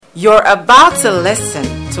You're about to listen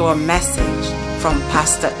to a message from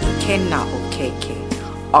Pastor Ikenna Okeke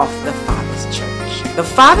of Thefatherschurch. The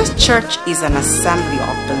Father's Church is an assembly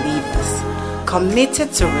of believers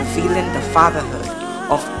committed to revealing the fatherhood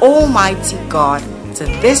of Almighty God to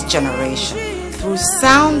this generation through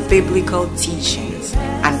sound biblical teachings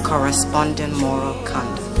and corresponding moral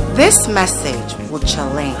conduct. This message will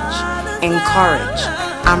challenge, encourage,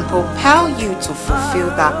 and propel you to fulfill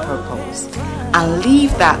that purpose and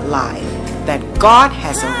live that life that God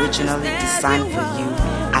has originally designed for you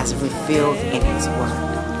as revealed in His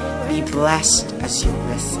Word. Be blessed as you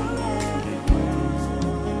listen.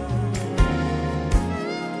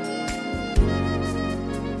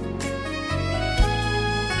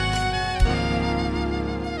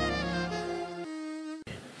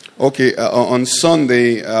 Okay, on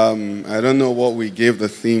Sunday, I don't know what we gave the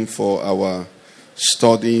theme for our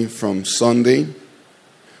study from Sunday,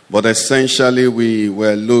 but essentially we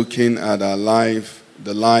were looking at the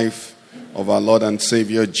life of our Lord and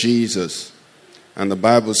Savior Jesus. And the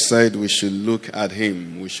Bible said we should look at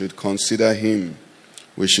Him, we should consider Him,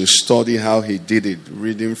 we should study how He did it,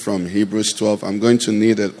 reading from Hebrews 12. I'm going to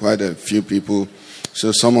need quite a few people,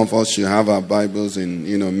 so some of us should have our Bibles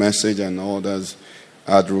in message, and others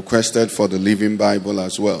had requested for the Living Bible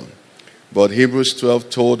as well. But Hebrews 12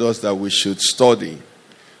 told us that we should study,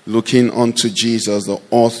 looking unto Jesus, the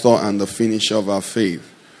author and the finisher of our faith,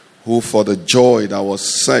 who for the joy that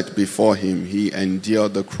was set before Him, He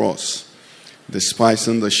endured the cross,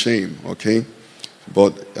 despising the shame, okay?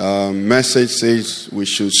 But message says we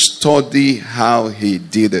should study how He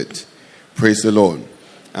did it. Praise the Lord.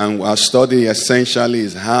 And our study essentially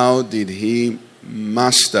is how did He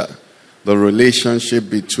master the relationship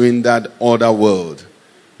between that other world,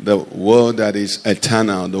 the world that is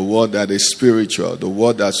eternal, the world that is spiritual, the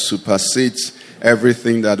world that supersedes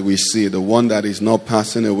everything that we see, the one that is not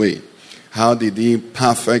passing away. How did He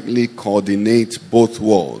perfectly coordinate both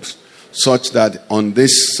worlds, such that on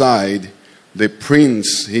this side, the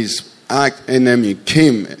prince, his arch enemy,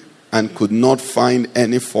 came and could not find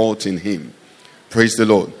any fault in Him. Praise the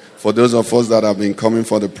Lord. For those of us that have been coming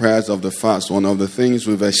for the prayers of the fast, one of the things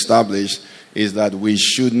we've established is that we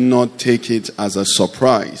should not take it as a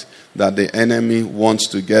surprise that the enemy wants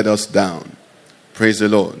to get us down. Praise the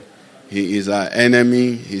Lord. He is our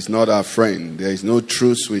enemy. He's not our friend. There is no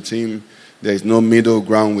truce with him. There is no middle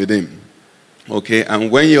ground with him. Okay,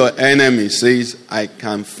 and when your enemy says, I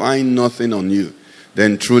can find nothing on you,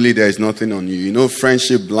 then truly there is nothing on you. You know,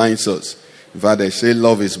 friendship blinds us. In fact, they say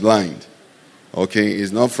love is blind. Okay,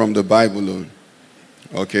 it's not from the Bible.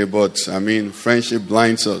 Okay, but friendship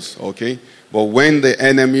blinds us. Okay, but when the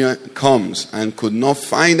enemy comes and could not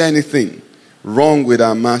find anything wrong with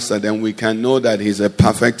our master, then we can know that He's a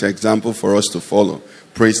perfect example for us to follow.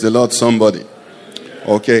 Praise the Lord, somebody.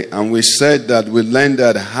 Okay, and we said that we learned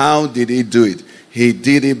that how did He do it? He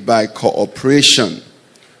did it by cooperation.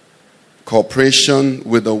 Cooperation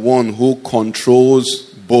with the one who controls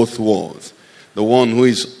both worlds. The one who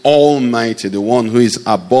is almighty, the one who is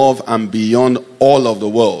above and beyond all of the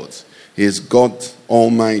worlds. He is God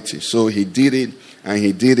Almighty. So He did it, and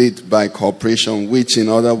He did it by cooperation, which in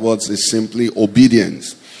other words is simply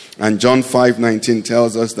obedience. And John 5:19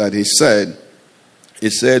 tells us that He said,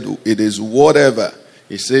 it is whatever.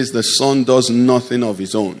 He says the Son does nothing of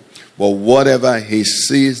His own, but whatever He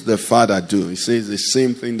sees the Father do. He says the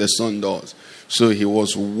same thing the Son does. So He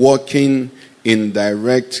was working in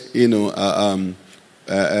direct,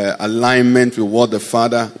 alignment with what the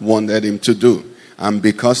Father wanted Him to do. And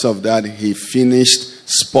because of that, He finished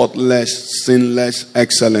spotless, sinless,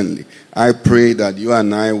 excellently. I pray that you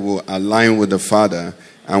and I will align with the Father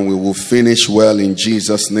and we will finish well in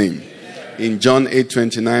Jesus' name. In John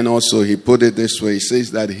 8:29 also, He put it this way. He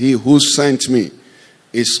says that He who sent me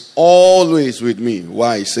is always with me.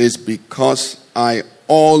 Why? He says, because I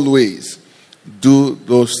always do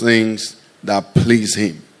those things that please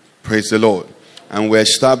Him. Praise the Lord. And we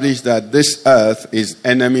established that this earth is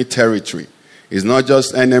enemy territory. It's not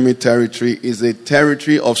just enemy territory, it's a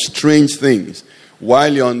territory of strange things.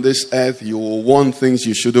 While you're on this earth, you will want things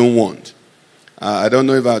you shouldn't want. I don't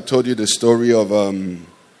know if I told you the story of a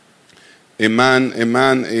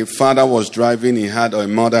father was driving, he had a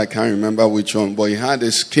mother, I can't remember which one, but he had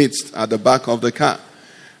his kids at the back of the car.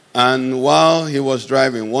 And while he was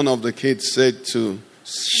driving, one of the kids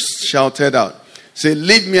shouted out, said,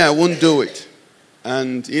 leave me, I won't do it.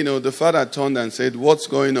 And, the father turned and said, what's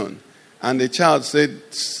going on? And the child said,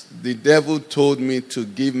 the devil told me to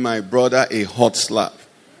give my brother a hot slap.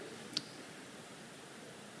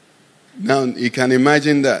 Now, you can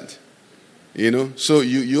imagine that. So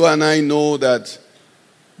you and I know that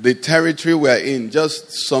the territory we're in,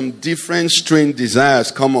 just some different strange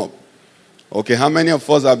desires come up. Okay, how many of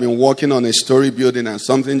us have been walking on a story building and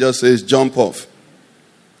something just says jump off?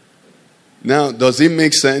 Now, does it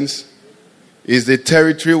make sense? Is the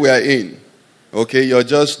territory we are in. Okay, you're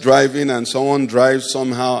just driving and someone drives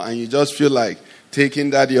somehow and you just feel like taking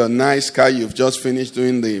that your nice car you've just finished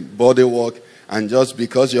doing the body work and just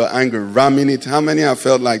because you're angry, ramming it. How many have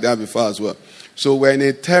felt like that before as well? So we're in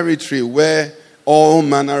a territory where all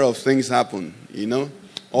manner of things happen,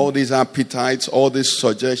 all these appetites, all these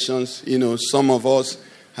suggestions, some of us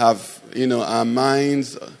have, our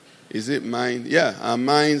minds, is it mind? Yeah, our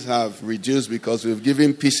minds have reduced because we've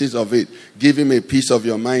given pieces of it. Give him a piece of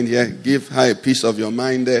your mind here, give her a piece of your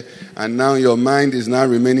mind there, and now your mind is now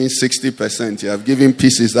remaining 60%. You have given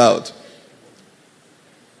pieces out.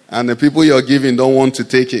 And the people you're giving don't want to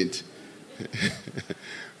take it.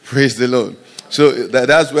 Praise the Lord. So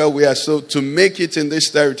that's where we are. So to make it in this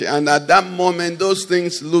territory. And at that moment, those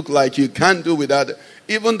things look like you can't do without it.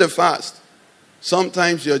 Even the fast.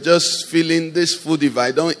 Sometimes you're just feeling this food. If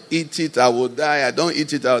I don't eat it, I will die. I don't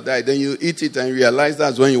eat it, I'll die. Then you eat it and realize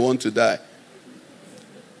that's when you want to die.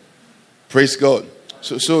 Praise God.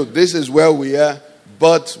 So this is where we are.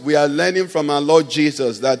 But we are learning from our Lord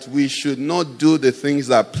Jesus that we should not do the things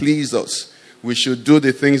that please us. We should do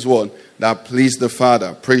the things that please the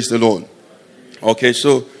Father. Praise the Lord. Okay,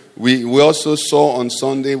 so we also saw on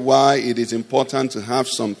Sunday why it is important to have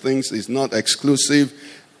some things. It's not exclusive.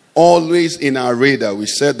 Always in our radar. We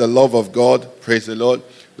said the love of God. Praise the Lord.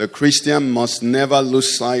 The Christian must never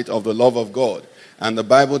lose sight of the love of God. And the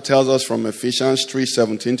Bible tells us from Ephesians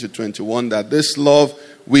 3:17-21 that this love,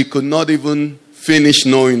 we could not even finish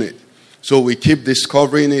knowing it. So we keep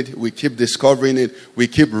discovering it. We keep discovering it. We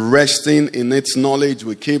keep resting in its knowledge.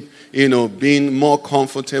 We keep, being more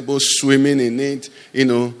comfortable, swimming in it,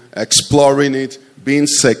 exploring it, being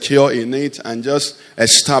secure in it, and just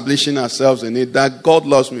establishing ourselves in it. That God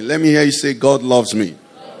loves me. Let me hear you say, God loves me.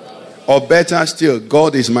 Or better still,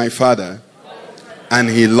 God is my Father. And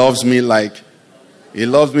He loves me like,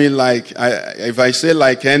 if I say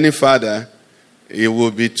like any father, it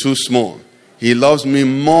will be too small. He loves me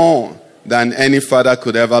more than any father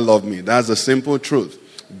could ever love me. That's the simple truth.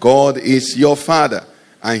 God is your Father.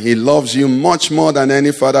 And He loves you much more than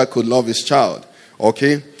any father could love his child.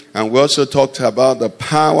 Okay? And we also talked about the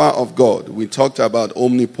power of God. We talked about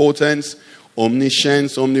omnipotence,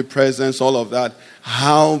 omniscience, omnipresence, all of that.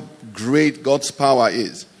 How great God's power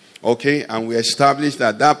is. Okay? And we established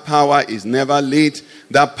that power is never late.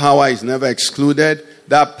 That power is never excluded.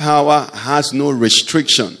 That power has no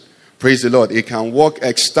restriction. Praise the Lord. It can work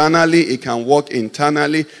externally. It can work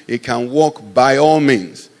internally. It can work by all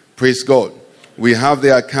means. Praise God. We have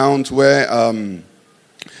the account where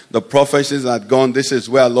the prophecies had gone. This is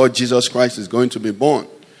where Lord Jesus Christ is going to be born.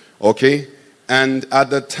 Okay? And at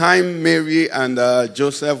the time Mary and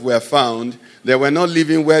Joseph were found, they were not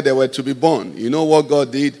living where they were to be born. You know what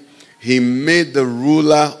God did? He made the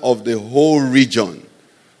ruler of the whole region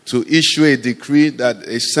to issue a decree that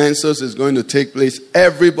a census is going to take place.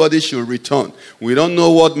 Everybody should return. We don't know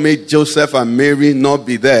what made Joseph and Mary not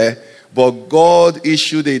be there, but God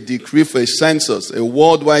issued a decree for a census, a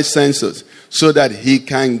worldwide census, so that He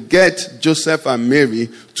can get Joseph and Mary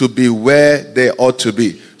to be where they ought to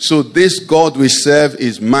be. So this God we serve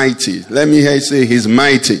is mighty. Let me hear you say He's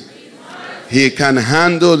mighty. He can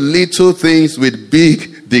handle little things with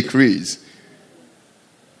big decrees.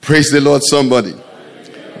 Praise the Lord, somebody.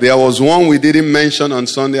 There was one we didn't mention on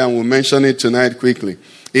Sunday, and we'll mention it tonight quickly.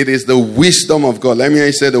 It is the wisdom of God. Let me hear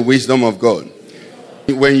you say the wisdom of God.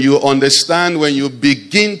 When you understand, when you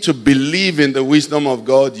begin to believe in the wisdom of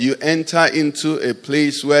God, you enter into a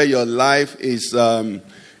place where your life is,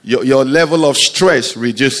 your level of stress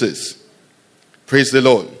reduces. Praise the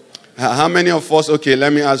Lord. How many of us, okay,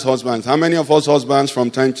 let me ask husbands. How many of us husbands from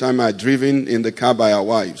time to time are driven in the car by our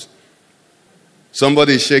wives?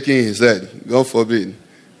 Somebody is shaking his head. God forbid.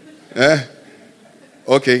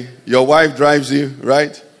 Okay, your wife drives you,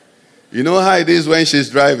 right? You know how it is when she's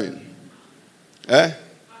driving?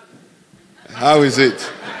 How is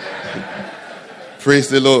it? Praise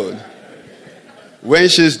the Lord. When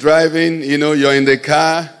she's driving, you're in the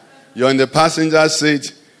car, you're in the passenger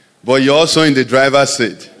seat, but you're also in the driver's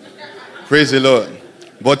seat. Praise the Lord.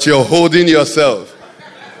 But you're holding yourself.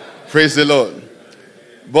 Praise the Lord.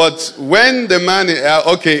 But when the man,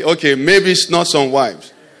 okay, maybe it's not some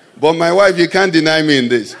wives. But my wife, you can't deny me in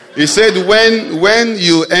this. He said, when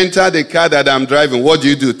you enter the car that I'm driving, what do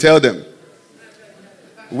you do? Tell them.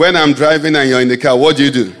 When I'm driving and you're in the car, what do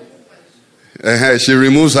you do? She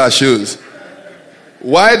removes her shoes.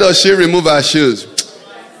 Why does she remove her shoes?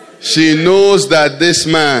 She knows that this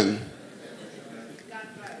man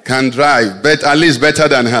can drive, but at least better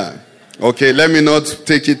than her. Okay, let me not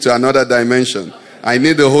take it to another dimension. I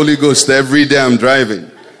need the Holy Ghost every day I'm driving.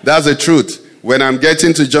 That's the truth. When I'm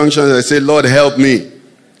getting to junctions, I say, Lord, help me.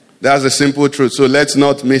 That's the simple truth. So let's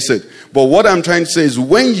not miss it. But what I'm trying to say is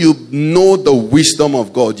when you know the wisdom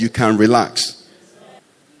of God, you can relax.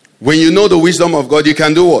 When you know the wisdom of God, you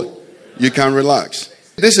can do what? You can relax.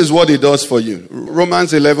 This is what it does for you.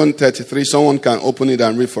 Romans 11:33, someone can open it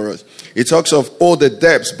and read for us. It talks of all the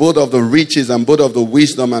depths, both of the riches and both of the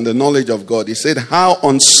wisdom and the knowledge of God. He said, how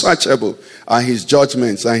unsearchable are his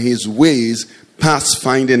judgments and his ways past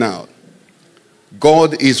finding out.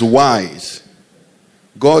 God is wise.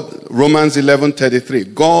 Romans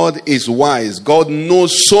 11:33. God is wise. God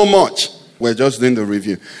knows so much. We're just doing the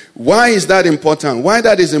review. Why is that important? Why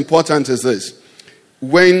that is important is this.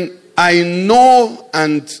 When I know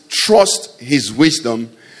and trust his wisdom,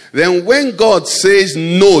 then when God says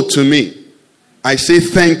no to me, I say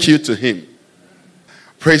thank you to him.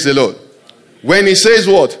 Praise the Lord. When he says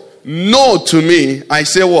what? No to me, I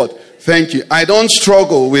say what? Thank you. I don't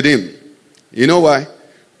struggle with him. You know why?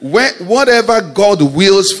 Whatever God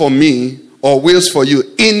wills for me or wills for you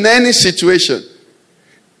in any situation,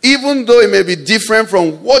 even though it may be different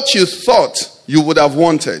from what you thought you would have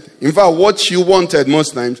wanted. In fact, what you wanted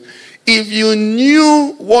most times, if you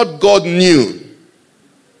knew what God knew,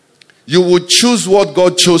 you would choose what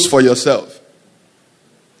God chose for yourself.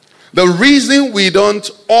 The reason we don't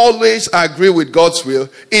always agree with God's will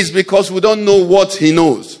is because we don't know what he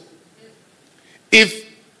knows. If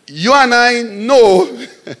you and I know,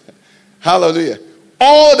 hallelujah,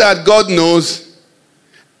 all that God knows,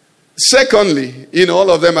 secondly, all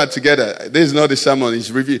of them are together. This is not a sermon, it's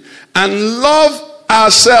review. And love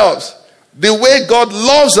ourselves the way God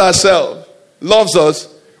loves us,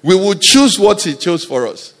 we will choose what he chose for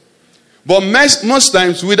us. But most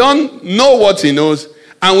times we don't know what he knows,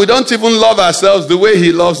 and we don't even love ourselves the way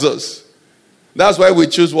he loves us. That's why we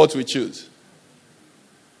choose what we choose.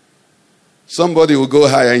 Somebody will go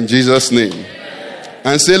higher in Jesus' name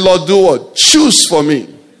and say, Lord, do what? Choose for me.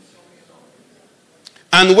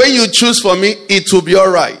 And when you choose for me, it will be all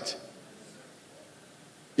right.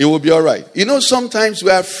 It will be all right. Sometimes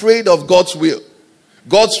we're afraid of God's will.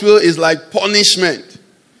 God's will is like punishment.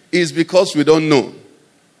 It's because we don't know.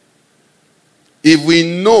 If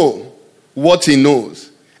we know what he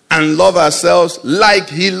knows and love ourselves like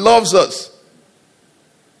he loves us,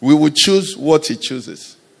 we will choose what he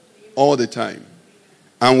chooses all the time.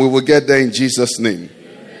 And we will get there in Jesus' name.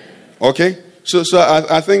 Okay? So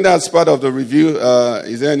I think that's part of the review.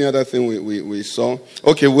 Is there any other thing we saw?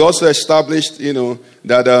 Okay, we also established,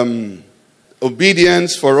 that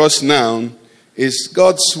obedience for us now is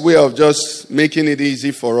God's way of just making it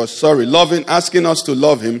easy for us. Asking us to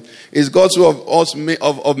love him is God's way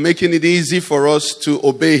of making it easy for us to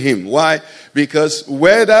obey him. Why? Because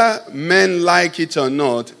whether men like it or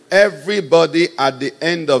not, everybody at the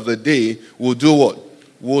end of the day will do what?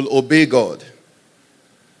 Will obey God.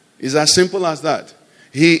 It's as simple as that.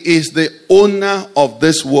 He is the owner of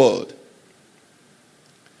this world.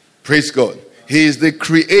 Praise God. He is the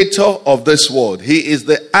creator of this world. He is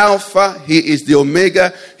the Alpha. He is the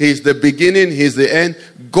Omega. He is the beginning. He is the end.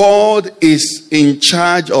 God is in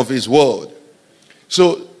charge of his world.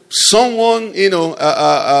 So someone,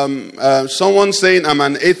 someone saying I'm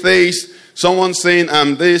an atheist, someone saying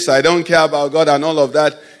I'm this, I don't care about God and all of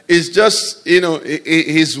that, is just,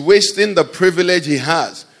 he's wasting the privilege he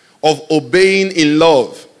has of obeying in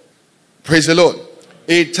love. Praise the Lord.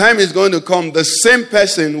 A time is going to come, the same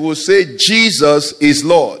person will say Jesus is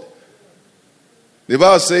Lord. The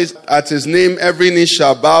Bible says, at his name every knee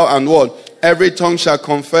shall bow and what? Every tongue shall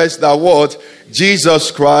confess that what?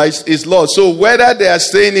 Jesus Christ is Lord. So whether they are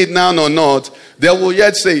saying it now or not, they will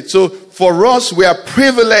yet say it. So for us, we are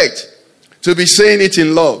privileged to be saying it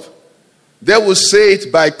in love. They will say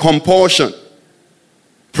it by compulsion.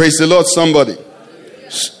 Praise the Lord, somebody.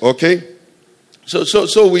 Okay?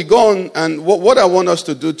 So we go on, and what I want us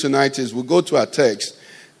to do tonight is we'll go to our text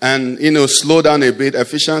and, slow down a bit.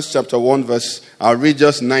 Ephesians chapter 1 verse, I'll read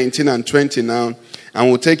just 19 and 20 now, and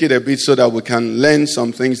we'll take it a bit so that we can learn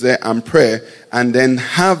some things there and pray, and then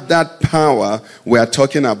have that power we are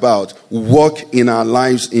talking about work in our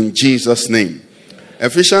lives in Jesus' name.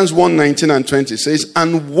 Ephesians 1, 19 and 20 says,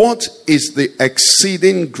 and what is the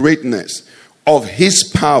exceeding greatness of his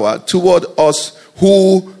power toward us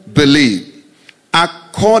who believe,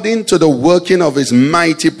 according to the working of his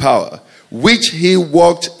mighty power, which he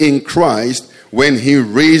worked in Christ when he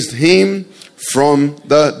raised him from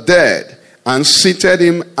the dead and seated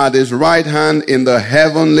him at his right hand in the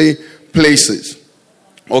heavenly places.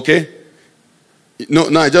 Okay? No,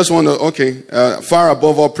 I just want to, far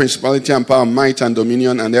above all principality and power, might and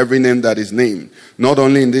dominion, and every name that is named. Not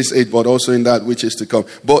only in this age, but also in that which is to come.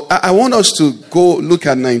 But I want us to go look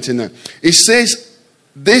at 99. It says,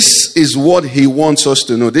 this is what he wants us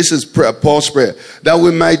to know. This is Paul's prayer. That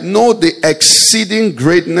we might know the exceeding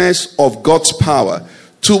greatness of God's power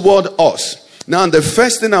toward us. Now, the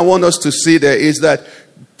first thing I want us to see there is that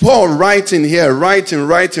Paul writing here, writing.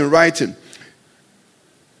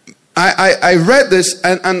 I read this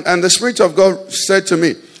and the Spirit of God said to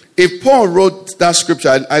me, if Paul wrote that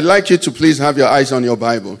scripture, I'd like you to please have your eyes on your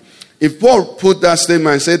Bible. If Paul put that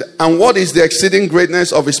statement and said, and what is the exceeding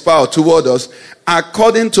greatness of his power toward us,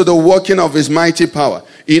 according to the working of his mighty power,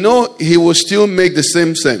 he will still make the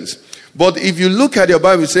same sense. But if you look at your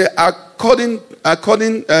Bible, say, according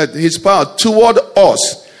his power toward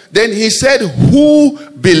us, then he said, who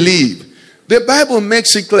believe? The Bible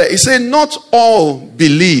makes it clear. It said, not all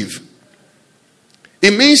believe.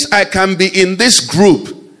 It means I can be in this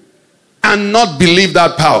group and not believe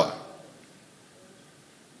that power.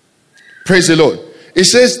 Praise the Lord. It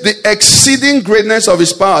says, the exceeding greatness of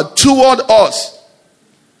his power toward us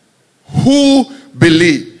who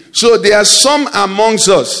believe. So there are some amongst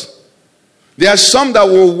us. There are some that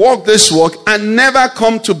will walk this walk and never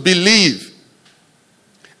come to believe.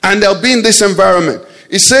 And they'll be in this environment.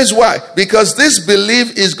 It says why? Because this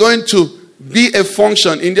belief is going to be a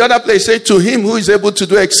function. In the other place, say, to him who is able to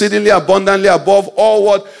do exceedingly abundantly above all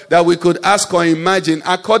what that we could ask or imagine,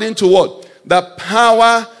 according to what? The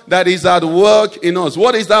power that is at work in us.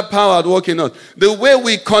 What is that power at work in us? The way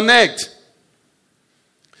we connect.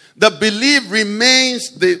 The belief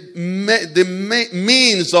remains the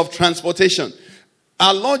means of transportation.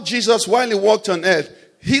 Our Lord Jesus, while he walked on earth,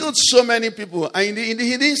 healed so many people. And he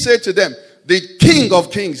didn't say to them, the King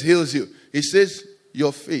of Kings heals you. He says,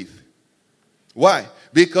 your faith. Why?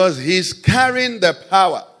 Because he's carrying the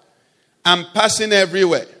power and passing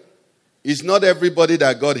everywhere. It's not everybody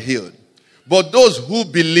that God healed, but those who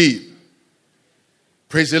believe.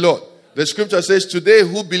 Praise the Lord. The scripture says, today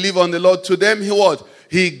who believe on the Lord, to them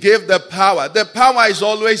he gave the power. The power is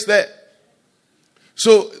always there.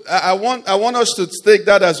 So I want us to take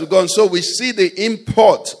that as we go on. So we see the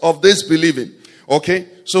import of this believing. Okay?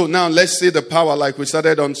 So now let's see the power like we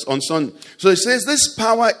started on Sunday. So it says this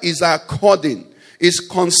power is according, is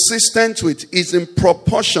consistent with, is in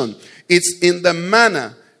proportion, it's in the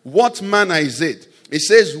manner. What manner is it? It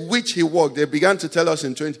says which he walked. They began to tell us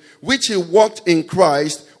in 20. Which he walked in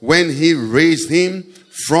Christ when he raised him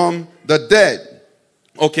from the dead.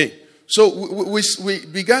 Okay. So we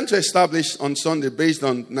began to establish on Sunday based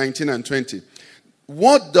on 19 and 20.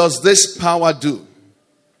 What does this power do?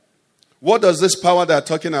 What does this power that I'm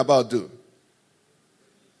talking about do?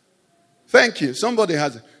 Thank you. Somebody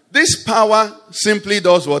has it. This power simply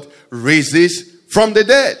does what? Raises from the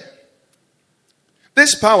dead.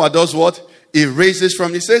 This power does what? It raises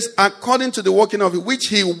from, it says, according to the working of it, which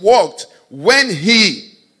he walked when he.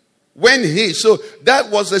 So that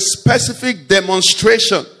was a specific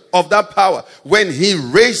demonstration of that power when he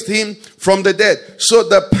raised him from the dead. So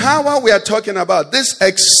the power we are talking about, this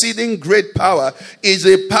exceeding great power, is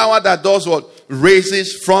a power that does what?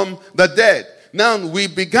 Raises from the dead. Now we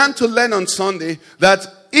began to learn on Sunday that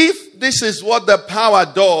if this is what the power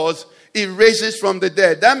does, it raises from the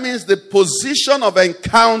dead. That means the position of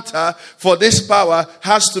encounter for this power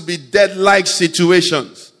has to be death-like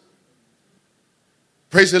situations.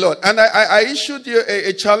 Praise the Lord. And I issued you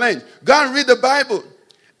a challenge. Go and read the Bible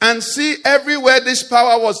and see everywhere this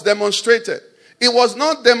power was demonstrated. It was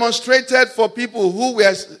not demonstrated for people who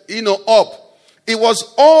were, up. It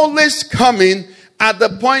was always coming at the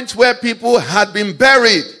point where people had been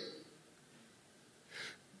buried.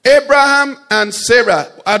 Abraham and Sarah,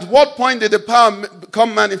 at what point did the power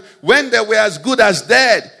come manifest? When they were as good as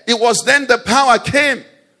dead. It was then the power came.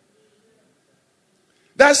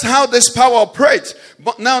 That's how this power operates.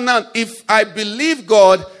 But now, if I believe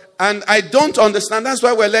God and I don't understand, that's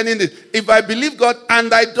why we're learning this. If I believe God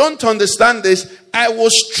and I don't understand this, I will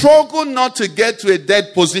struggle not to get to a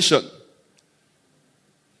dead position.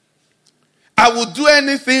 I will do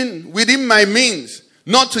anything within my means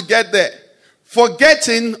not to get there.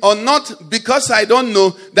 Forgetting or not, because I don't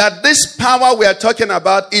know that this power we are talking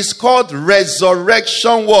about is called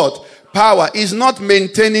resurrection what? Power. Is not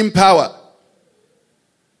maintaining power.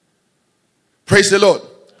 Praise the Lord.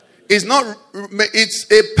 It's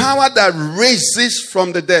a power that raises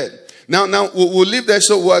from the dead. Now we'll leave there,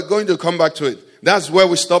 so we're going to come back to it. That's where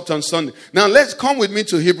we stopped on Sunday. Now let's come with me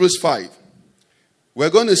to Hebrews 5. We're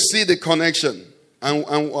going to see the connection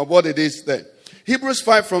and what it is there. Hebrews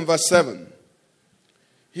 5 from verse 7.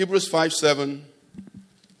 Hebrews 5:7.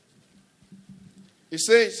 It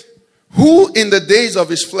says, who in the days of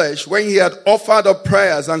his flesh, when he had offered up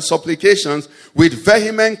prayers and supplications with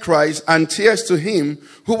vehement cries and tears to him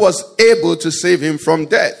who was able to save him from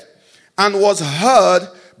death, and was heard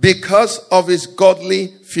because of his godly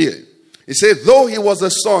fear. He said, though he was a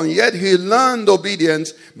son, yet he learned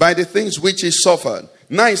obedience by the things which he suffered.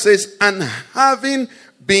 Now he says, and having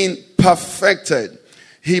been perfected,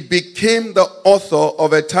 he became the author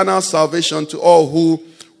of eternal salvation to all who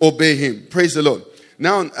obey him. Praise the Lord.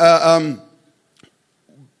 Now,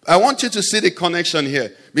 I want you to see the connection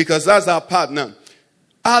here, because that's our part now.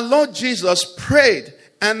 Our Lord Jesus prayed,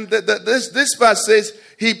 and this verse says,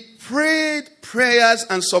 he prayed prayers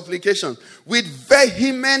and supplications with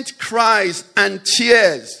vehement cries and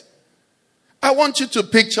tears. I want you to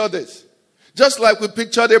picture this. Just like we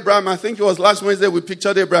pictured Abraham, I think it was last Wednesday we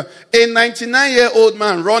pictured Abraham. A 99-year-old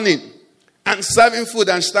man running and serving food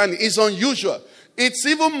and standing is unusual. It's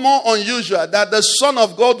even more unusual that the Son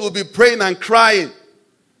of God will be praying and crying.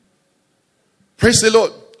 Praise the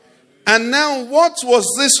Lord. And now, what was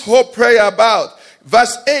this whole prayer about?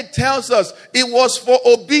 Verse 8 tells us it was for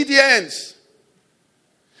obedience.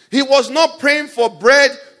 He was not praying for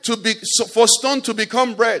bread for stone to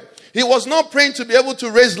become bread. He was not praying to be able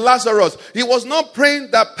to raise Lazarus. He was not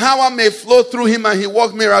praying that power may flow through him and he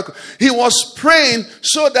work miracles. He was praying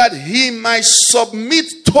so that he might submit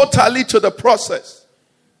totally to the process.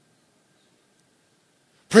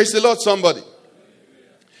 Praise the Lord, somebody.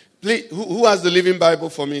 Please, who has the Living Bible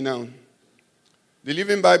for me now? The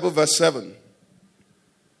Living Bible, verse 7.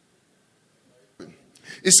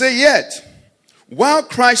 It says, yet, while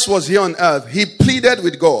Christ was here on earth, he pleaded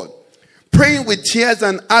with God, praying with tears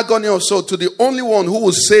and agony of soul to the only one who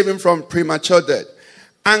will save him from premature death.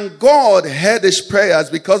 And God heard his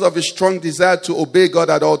prayers because of his strong desire to obey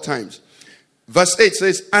God at all times. Verse 8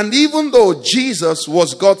 says, and even though Jesus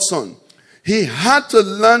was God's son, he had to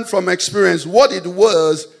learn from experience what it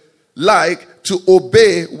was like to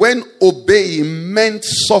obey when obeying meant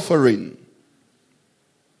suffering.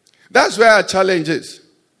 That's where our challenge is.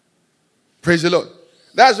 Praise the Lord.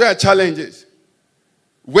 That's where our challenge is.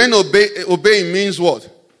 When obeying means what?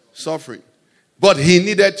 Suffering. But he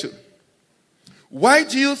needed to. Why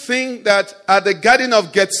do you think that at the Garden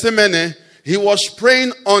of Gethsemane, he was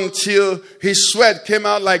praying until his sweat came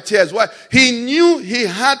out like tears? Why? He knew he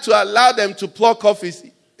had to allow them to pluck off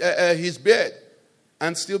his beard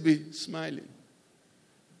and still be smiling.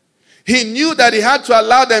 He knew that he had to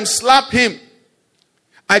allow them slap him.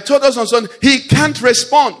 I told us on Sunday, he can't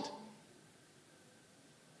respond.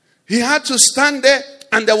 He had to stand there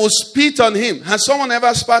and they will spit on him. Has someone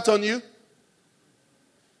ever spat on you?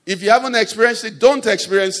 If you haven't experienced it, don't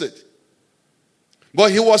experience it.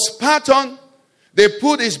 But he was spat on. They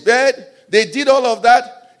put his bed. They did all of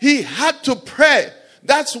that. He had to pray.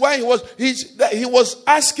 That's why he was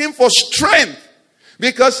asking for strength.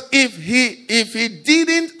 Because if he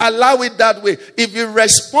didn't allow it that way, if he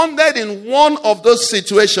responded in one of those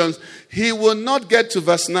situations, he will not get to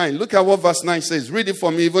verse 9. Look at what verse 9 says. Read it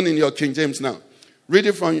for me, even in your King James now. Read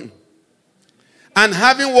it from you. And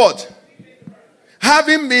having what?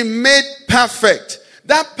 Having been made perfect.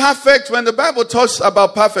 That perfect, when the Bible talks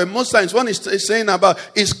about perfect, most times what it's saying about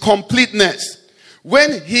is completeness.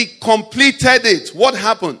 When he completed it, what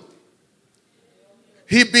happened?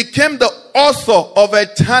 He became the author of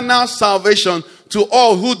eternal salvation to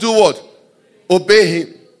all who do what? Obey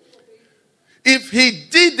him. If he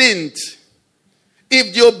didn't,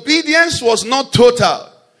 if the obedience was not total,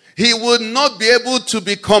 he would not be able to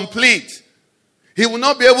be complete. He would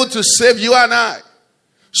not be able to save you and I.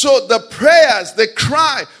 So the prayers, the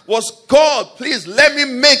cry was, God, please let me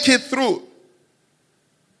make it through.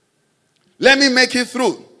 Let me make it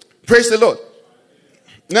through. Praise the Lord.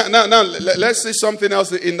 Now, let's see something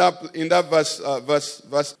else in that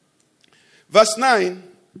verse. Verse 9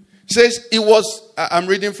 says it was, I'm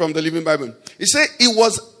reading from the Living Bible. It says it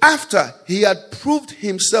was after he had proved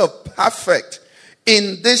himself perfect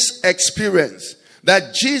in this experience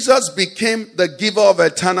that Jesus became the giver of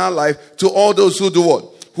eternal life to all those who do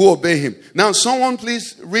what? Who obey him. Now, someone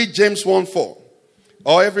please read James 1:4.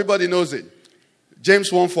 Or everybody knows it. James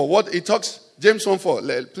 1:4. What it talks? James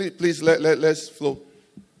 1:4. Please let's flow.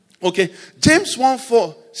 Okay. James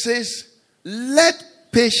 1:4 says, let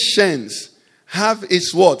patience have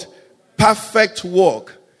its what? Perfect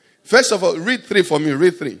work. First of all, read 3 for me.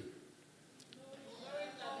 Read 3.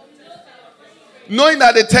 Knowing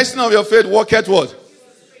that the testing of your faith worketh what?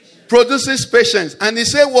 Produces patience. And he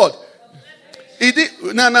said what? He did.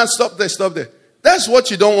 No, stop there. That's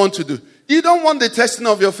what you don't want to do. You don't want the testing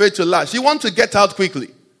of your faith to last. You want to get out quickly.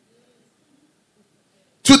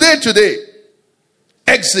 Today.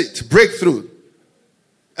 Exit, breakthrough.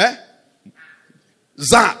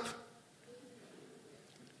 Zap.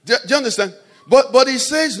 Do you understand? But he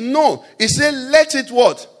says no. He said, let it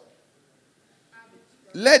what?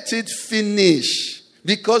 Let it finish.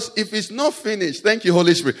 Because if it's not finished, thank you,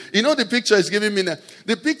 Holy Spirit. You know the picture is giving me now?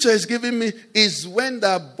 The picture is giving me is when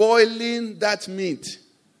they're boiling that meat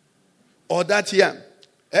or that yam.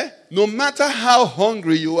 No matter how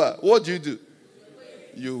hungry you are, what do?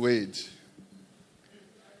 You wait.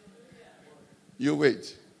 You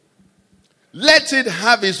wait. Let it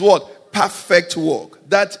have its what? Perfect work,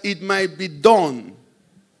 that it might be done.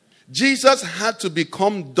 Jesus had to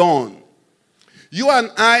become done. You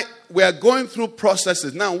and I, we are going through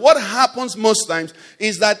processes. Now, what happens most times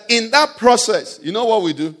is that in that process, you know what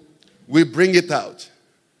we do? We bring it out.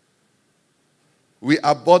 We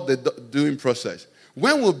abort the doing process.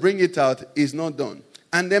 When we bring it out, it's not done.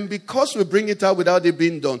 And then because we bring it out without it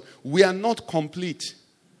being done, we are not complete.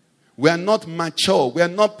 We are not mature. We are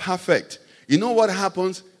not perfect. You know what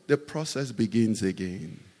happens? The process begins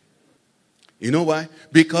again. You know why?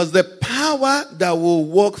 Because the power that will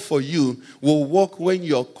work for you will work when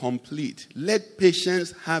you're complete. Let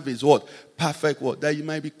patience have its what? Perfect work. That you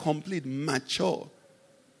might be complete, mature.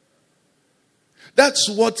 That's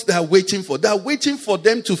what they're waiting for. They're waiting for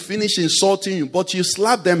them to finish insulting you, but you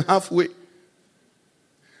slap them halfway.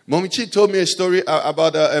 Momichi told me a story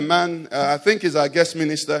about a man, I think he's our guest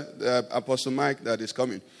minister, Apostle Mike, that is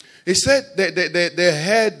coming. He said they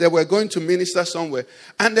heard they were going to minister somewhere,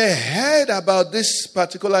 and they heard about this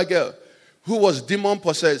particular girl who was demon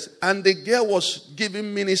possessed, and the girl was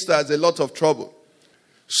giving ministers a lot of trouble.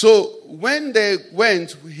 So when they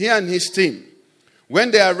went, he and his team,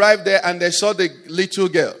 when they arrived there and they saw the little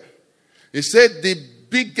girl, he said the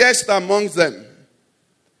biggest amongst them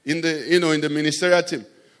in the ministerial team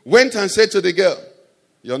went and said to the girl,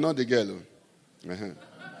 "You're not the girl. Uh-huh.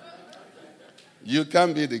 You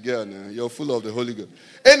can't be the girl now. You're full of the Holy Ghost."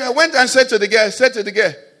 And I went and said to the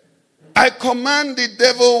girl, "I command the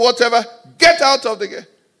devil, whatever, get out of the girl."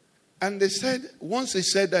 And they said, once he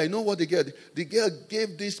said that, you know what the girl did? The girl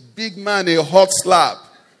gave this big man a hot slap.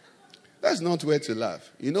 That's not where to laugh.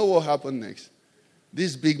 You know what happened next?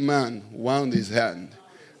 This big man wound his hand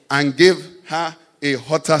and gave her a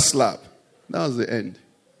hotter slap. That was the end.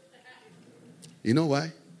 You know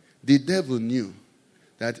why? The devil knew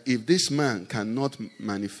that if this man cannot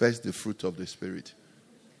manifest the fruit of the Spirit,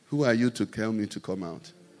 who are you to tell me to come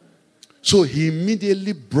out? So he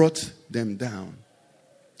immediately brought them down.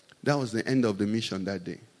 That was the end of the mission that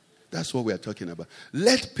day. That's what we are talking about.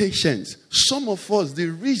 Let patience. Some of us, the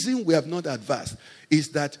reason we have not advanced is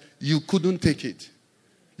that you couldn't take it.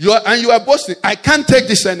 You are boasting, "I can't take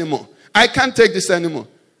this anymore. I can't take this anymore."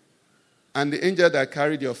 And the angel that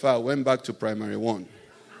carried your file went back to primary 1.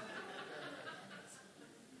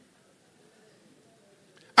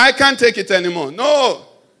 "I can't take it anymore." No.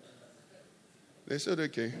 They said,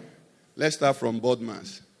 "Okay, let's start from board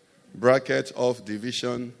mass. Bracket of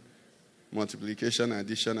division, multiplication,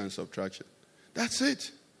 addition, and subtraction." That's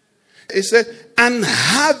it. It said, "And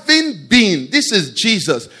having been," this is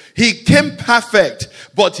Jesus, he came perfect,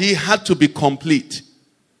 but he had to be complete.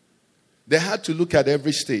 They had to look at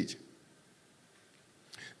every stage.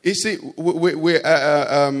 You see,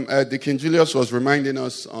 Deacon Julius was reminding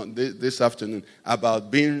us on this afternoon about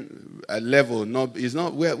being a level.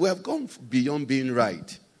 We have gone beyond being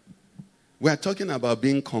right. We are talking about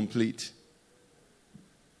being complete.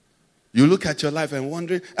 You look at your life and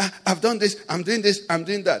wondering, "I've done this, I'm doing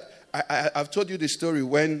that." I've told you the story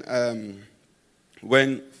when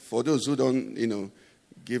for those who don't,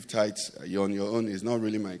 give tithes, you're on your own. It's not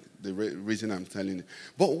really the reason I'm telling you.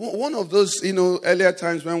 But one of those, earlier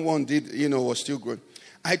times when one did, was still growing.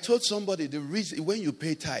 I told somebody the reason when you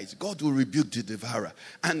pay tithes, God will rebuke the devourer.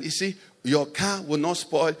 And you see, your car will not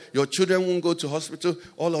spoil, your children won't go to hospital,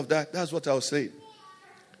 all of that. That's what I was saying.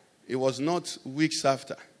 It was not weeks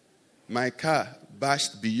after. My car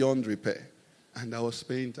bashed beyond repair, and I was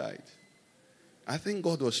paying tithe. I think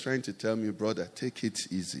God was trying to tell me, "Brother, take it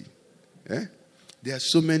easy." Yeah? There are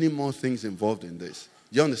so many more things involved in this.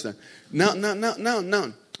 You understand? Now,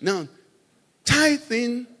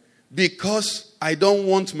 tithing because I don't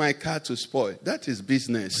want my car to spoil. That is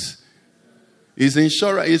business. It's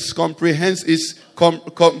insurance. It's comprehensive. It's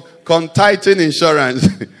tithing insurance.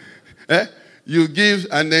 Eh? You give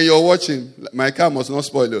and then you're watching. My car must not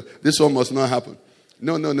spoil. This one must not happen.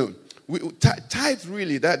 No. Tithe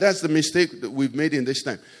really, that's the mistake that we've made in this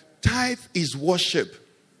time. Tithe is worship.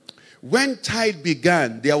 When tithe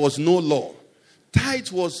began, there was no law. Tithe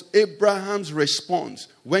was Abraham's response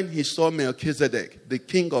when he saw Melchizedek, the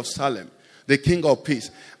king of Salem, the king of peace.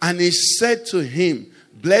 And he said to him,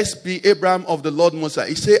 Blessed be Abraham of the Lord Most High.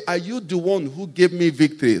 He said, are you the one who gave me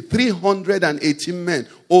victory? 318 men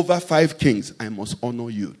over 5 kings. I must honor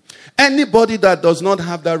you. Anybody that does not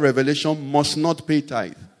have that revelation must not pay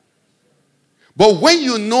tithe. But when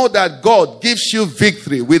you know that God gives you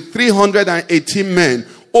victory with 318 men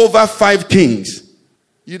over 5 kings,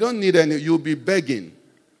 you don't need any, you'll be begging.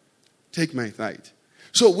 Take my tithe.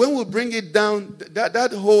 So when we bring it down,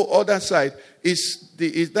 that whole other side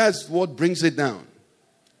that's what brings it down.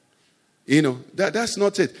 You know, that's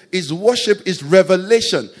not it. It's worship, it's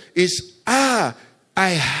revelation. It's, I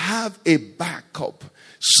have a backup.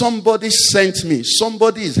 Somebody sent me.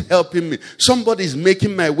 Somebody is helping me. Somebody is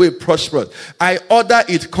making my way prosperous. I order,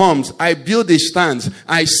 it comes. I build, it stands.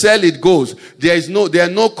 I sell, it goes. There are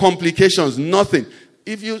no complications, nothing.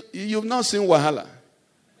 If you've not seen wahala,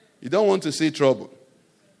 you don't want to see trouble.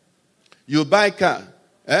 You buy car,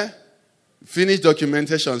 finish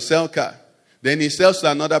documentation, sell car. Then he sells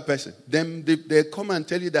to another person. Then they come and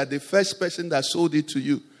tell you that the first person that sold it to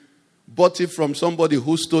you bought it from somebody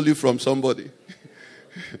who stole it from somebody.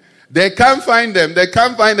 They can't find them. They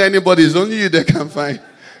can't find anybody. It's only you they can find.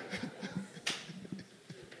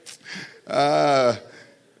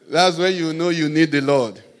 That's when you know you need the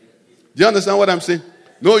Lord. Do you understand what I'm saying?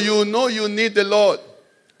 No, you know you need the Lord.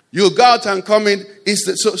 You go out and come in.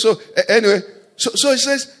 Anyway, it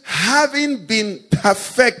says, having been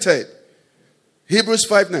perfected. Hebrews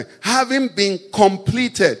 5:9. Having been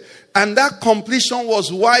completed. And that completion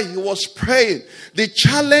was why he was praying. The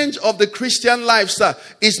challenge of the Christian lifestyle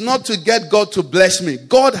is not to get God to bless me.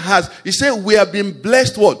 God has, he said, we have been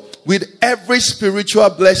blessed what? With every spiritual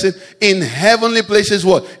blessing in heavenly places,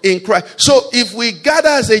 what? In Christ. So if we gather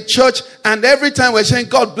as a church and every time we're saying,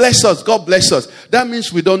 God bless us, that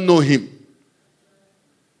means we don't know him.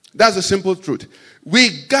 That's the simple truth.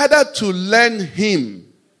 We gather to learn him.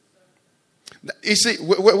 You see,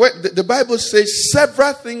 the Bible says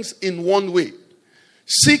several things in one way.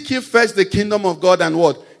 Seek ye first the kingdom of God and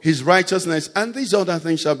what? His righteousness. And these other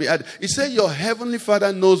things shall be added. He said your heavenly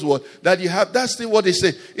Father knows what? That you have. That's still what he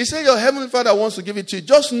said. He said your heavenly Father wants to give it to you.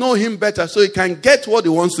 Just know him better so he can get what he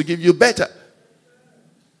wants to give you better.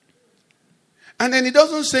 And then he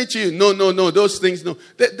doesn't say to you, no, those things, no.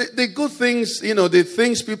 The good things, the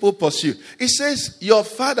things people pursue. He says your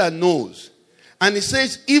Father knows. And he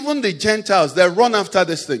says, even the Gentiles, they run after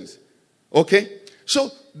these things. Okay? So,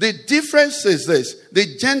 the difference is this.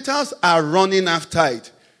 The Gentiles are running after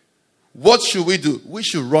it. What should we do? We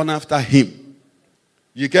should run after him.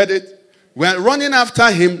 You get it? We're running after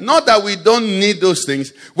him. Not that we don't need those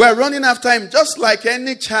things. We're running after him just like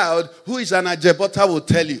any child who is an ajebota will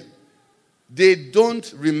tell you. They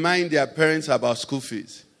don't remind their parents about school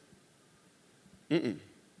fees.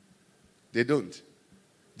 They don't.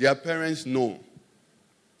 Their parents know.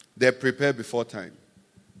 They prepare before time.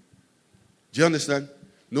 Do you understand?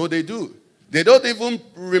 No, they do. They don't even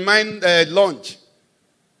remind lunch.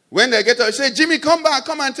 When they get up, say, Jimmy, come back,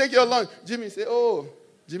 come and take your lunch. Jimmy say, oh,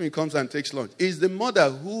 Jimmy comes and takes lunch. It's the mother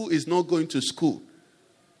who is not going to school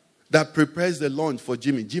that prepares the lunch for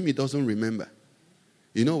Jimmy. Jimmy doesn't remember.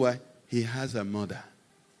 You know why? He has a mother.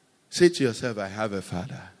 Say to yourself, I have a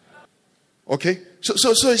father. Okay?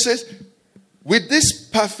 So he says, with this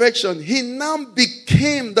perfection, he now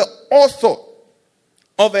became the author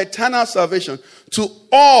of eternal salvation to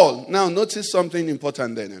all. Now, notice something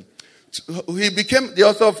important there. He became the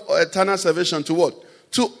author of eternal salvation to what?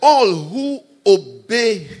 To all who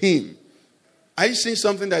obey him. Are you seeing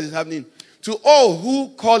something that is happening? To all who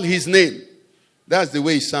call his name. That's the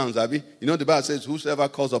way it sounds, Abby. You know, the Bible says, whosoever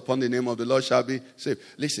calls upon the name of the Lord shall be saved.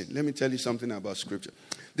 Listen, let me tell you something about scripture.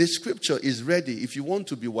 The scripture is ready. If you want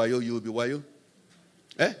to be wayo, you will be wayo.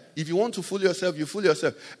 If you want to fool yourself, you fool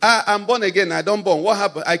yourself. I'm born again, I don't born. What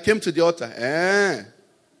happened? I came to the altar.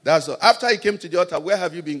 That's all. After I came to the altar, where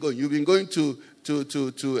have you been going? You've been going to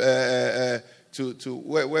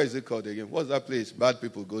where is it called again? What's that place bad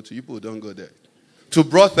people go to? You people don't go there. To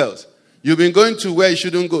brothels. You've been going to where you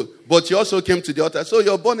shouldn't go. But you also came to the altar. So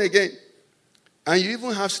you're born again. And you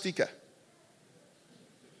even have sticker.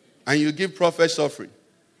 And you give prophet's offering.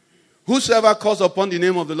 Whosoever calls upon the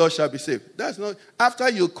name of the Lord shall be saved. That's not. After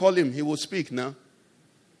you call him, he will speak now.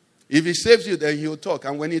 If he saves you, then he will talk.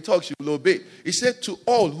 And when he talks, you will obey. He said to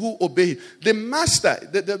all who obey him. The master,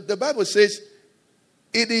 the Bible says,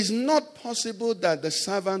 it is not possible that the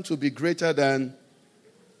servant will be greater than.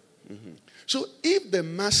 So if the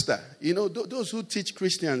master, those who teach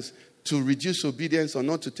Christians to reduce obedience or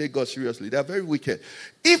not to take God seriously, they are very wicked.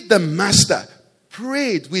 If the master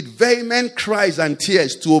prayed with vehement cries and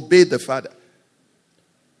tears to obey the Father,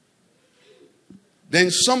 Then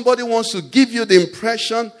somebody wants to give you the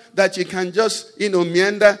impression that you can just,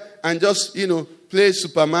 meander and just, play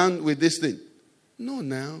Superman with this thing. No,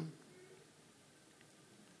 now.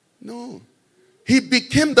 No. He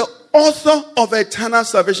became the author of eternal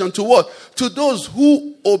salvation to what? To those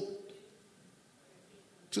who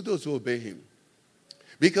obey him.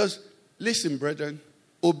 Because, listen, brethren,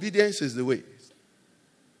 obedience is the way.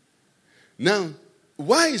 Now,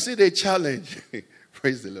 why is it a challenge?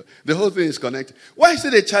 Praise the Lord. The whole thing is connected. Why is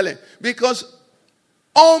it a challenge? Because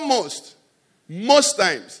most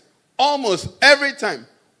times, almost every time,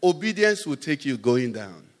 obedience will take you going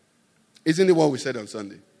down. Isn't it what we said on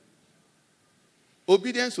Sunday?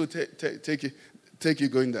 Obedience will take you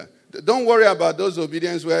going down. Don't worry about those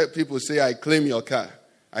obedience where people say, I claim your car.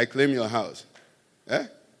 I claim your house. Eh?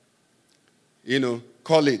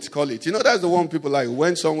 Call it. That's the one people like.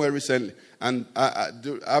 Went somewhere recently and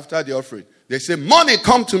after the offering, they say, money,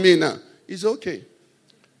 come to me now. It's okay.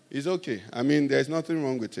 It's okay. I mean, there's nothing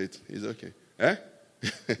wrong with it. It's okay. Eh?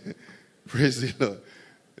 Praise the Lord.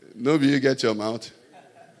 Nobody you get your mouth.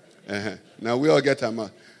 Now we all get our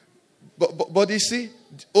mouth. But you see,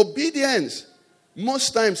 obedience,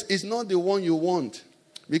 most times, is not the one you want.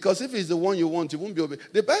 Because if it's the one you want, you won't be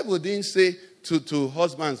obedient. The Bible didn't say to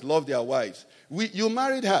husbands, love their wives. You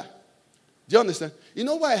married her. Do you understand? You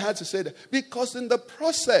know why I had to say that? Because in the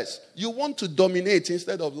process, you want to dominate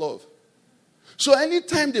instead of love. So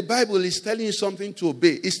anytime the Bible is telling you something to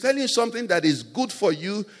obey, it's telling you something that is good for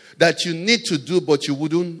you, that you need to do, but you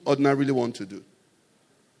wouldn't ordinarily want to do.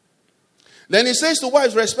 Then he says to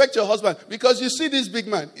wives, respect your husband. Because you see this big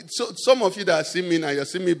man. So some of you that see me now, you're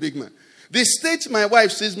seeing me big man. The state my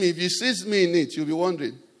wife sees me, if you see me in it, you'll be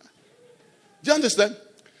wondering. Do you understand?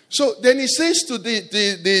 So then he says to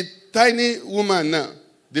the tiny woman now,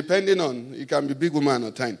 depending on, it can be big woman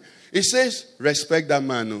or tiny. He says, respect that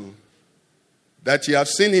man. Oh, that you have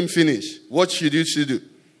seen him finish. What should you do?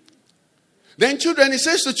 Then children, he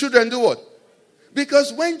says to children, do what?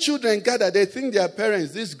 Because when children gather, they think their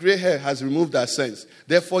parents, this gray hair has removed their sense.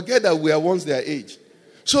 They forget that we are once their age.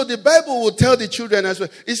 So the Bible will tell the children as well.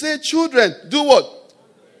 It says, children, do what?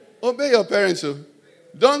 Obey your parents. So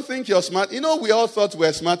don't think you're smart. We all thought we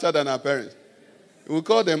were smarter than our parents. We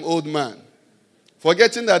call them old man.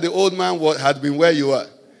 Forgetting that the old man had been where you are.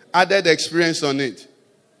 Added experience on it.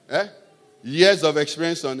 Years of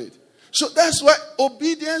experience on it. So that's why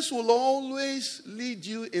obedience will always lead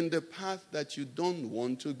you in the path that you don't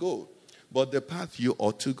want to go, but the path you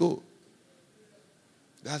ought to go.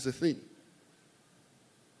 That's the thing.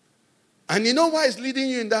 And you know why it's leading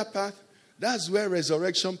you in that path? That's where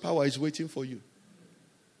resurrection power is waiting for you.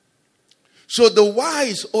 So the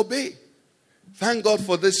wise obey. Thank God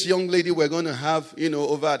for this young lady we're going to have,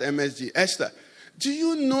 over at MSG. Esther, do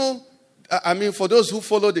you know, for those who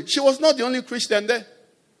followed it, she was not the only Christian there.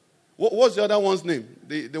 What's the other one's name?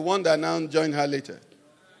 The one that now joined her later.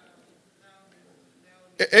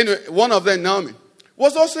 Anyway, one of them, Naomi,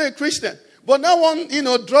 was also a Christian. But now one,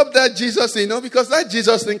 dropped that Jesus thing, because that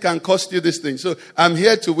Jesus thing can cost you this thing. So I'm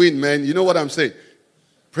here to win, man. You know what I'm saying?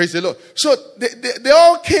 Praise the Lord. So they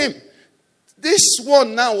all came. This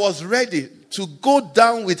one now was ready to go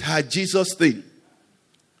down with her Jesus thing.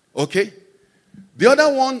 Okay? The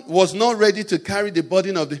other one was not ready to carry the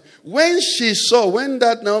burden of the... When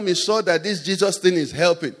that Naomi saw that this Jesus thing is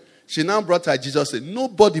helping, she now brought her Jesus thing.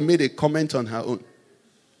 Nobody made a comment on her own.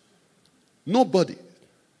 Nobody.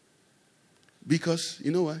 Because,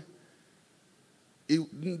 you know why?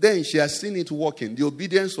 Then she has seen it working. The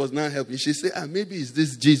obedience was not helping. She said, maybe it's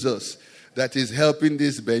this Jesus that is helping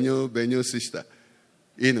this Benyo sister.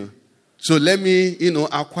 So let me,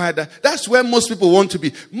 acquire that. That's where most people want to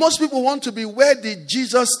be. Most people want to be where the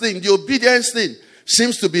Jesus thing, the obedience thing,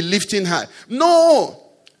 seems to be lifting high. No.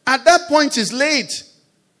 At that point, it's late.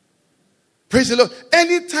 Praise the Lord.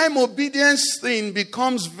 Anytime obedience thing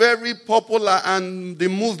becomes very popular and the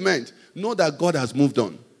movement, know that God has moved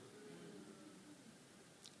on.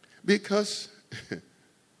 Because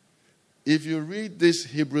if you read this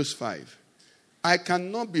Hebrews 5, I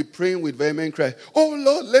cannot be praying with vehement cry. Oh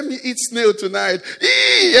Lord, let me eat snail tonight.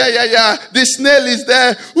 Yeah. The snail is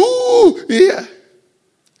there. Ooh, yeah.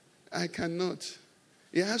 I cannot.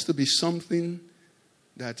 It has to be something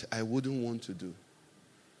that I wouldn't want to do.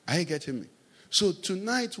 Are you getting me? So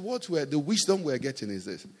tonight, the wisdom we're getting is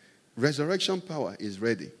this. Resurrection power is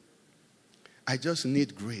ready. I just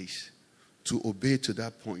need grace to obey to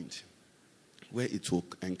that point where it will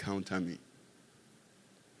encounter me.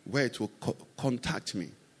 Where it will contact me.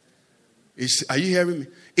 Are you hearing me?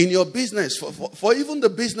 In your business, for even the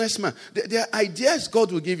businessman, there are ideas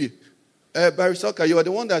God will give you. Barry Soka, you are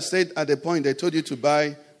the one that said at the point they told you to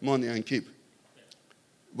buy money and keep.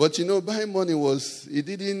 But buying money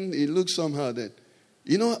it looked somehow then.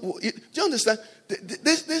 Do you understand?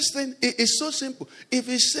 This thing is so simple. If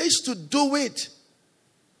he says to do it,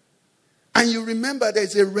 and you remember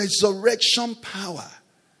there's a resurrection power.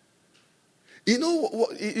 The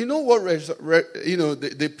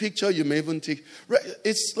picture you may even take,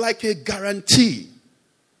 it's like a guarantee.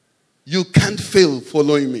 You can't fail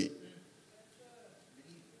following me.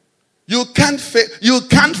 You can't fail. You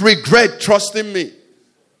can't regret trusting me.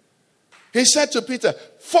 He said to Peter,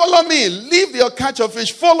 follow me, leave your catch of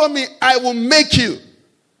fish, follow me, I will make you.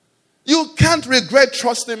 You can't regret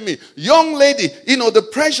trusting me. Young lady, the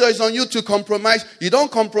pressure is on you to compromise. You don't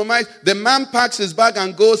compromise. The man packs his bag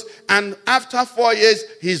and goes, and after 4 years,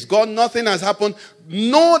 he's gone, nothing has happened.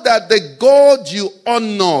 Know that the God you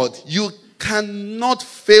honored, you cannot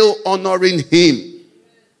fail honoring him.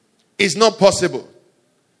 It's not possible.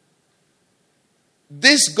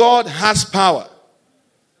 This God has power.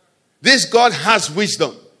 This God has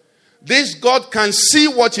wisdom. This God can see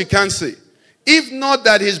what you can't see. If not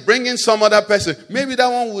that he's bringing some other person, maybe that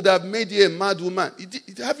one would have made you a mad woman.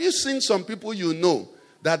 Have you seen some people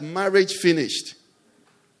that marriage finished?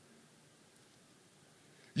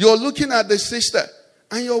 You're looking at the sister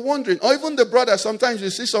and you're wondering, or even the brother, sometimes you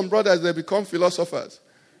see some brothers, they become philosophers.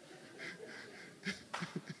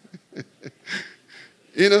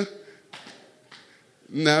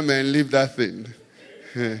 Nah, man, leave that thing.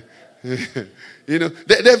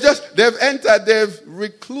 They've entered, they've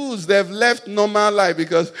recluse, they've left normal life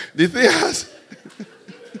because the thing has.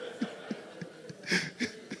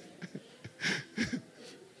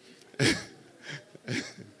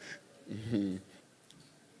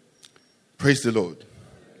 Praise the Lord.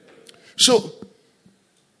 So,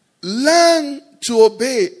 learn to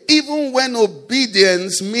obey even when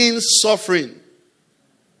obedience means suffering.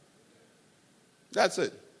 That's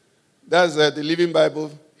it. That's the Living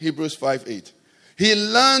Bible, Hebrews 5:8. He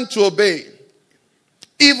learned to obey.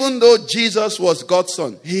 Even though Jesus was God's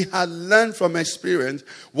son, he had learned from experience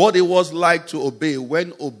what it was like to obey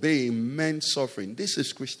when obeying meant suffering. This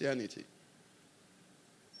is Christianity.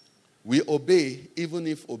 We obey even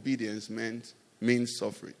if obedience means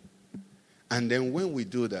suffering. And then when we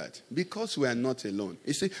do that, because we are not alone.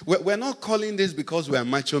 You see, we're not calling this because we are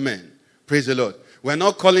macho men. Praise the Lord. We're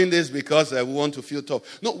not calling this because we want to feel tough.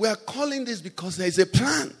 No, we are calling this because there is a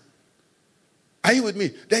plan. Are you with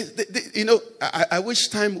me? I wish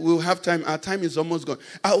we'll have time. Our time is almost gone.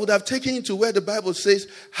 I would have taken you to where the Bible says,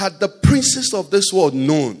 had the princes of this world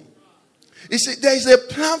known. You see, there is a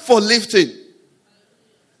plan for lifting. Do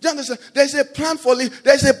you understand? There's a plan for lifting.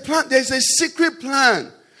 There's a plan. There's a secret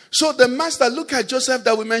plan. So the master, look at Joseph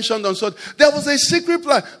that we mentioned on Sunday. There was a secret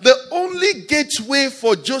plan. The only gateway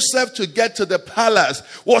for Joseph to get to the palace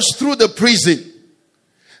was through the prison.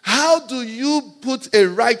 How do you put a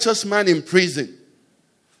righteous man in prison?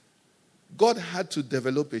 God had to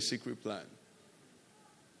develop a secret plan.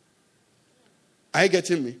 Are you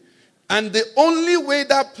getting me? And the only way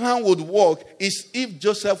that plan would work is if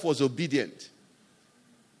Joseph was obedient.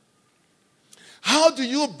 How do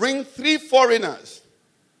you bring 3 foreigners?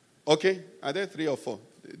 Okay, are there 3 or 4?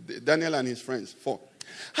 Daniel and his friends, 4.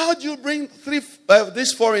 How do you bring 3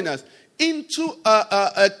 these foreigners into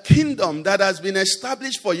a kingdom that has been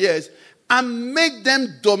established for years and make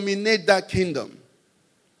them dominate that kingdom?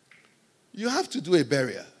 You have to do a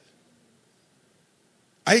barrier.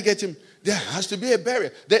 Are you getting? There has to be a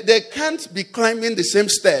barrier. They can't be climbing the same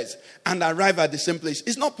stairs and arrive at the same place.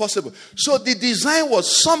 It's not possible. So the design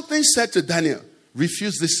was something said to Daniel,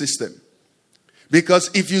 refuse this system.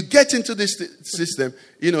 Because if you get into this system,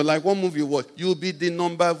 like one movie was, you'll be the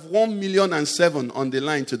number 1,000,007 on the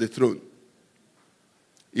line to the throne.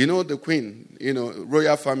 The queen,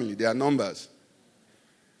 royal family, their numbers.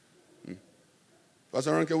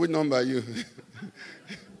 Pastor Ronke, which number are you?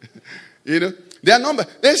 Their number.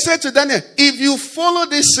 They said to Daniel, if you follow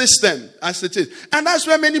this system as it is, and that's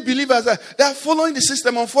where many believers are. They are following the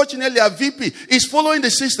system. Unfortunately, our VP is following the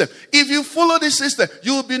system. If you follow this system,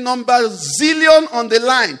 you will be number 0 on the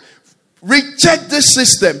line. Reject this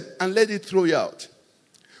system and let it throw you out.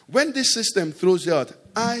 When this system throws you out,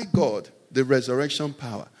 God, the resurrection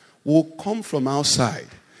power, will come from outside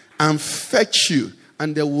and fetch you,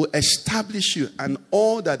 and they will establish you, and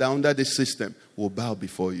all that are under this system will bow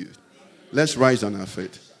before you. Let's rise on our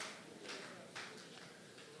feet.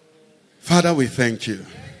 Father, we thank you.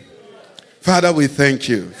 Father, we thank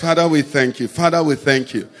you. Father, we thank you. Father, we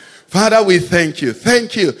thank you Father, we thank you.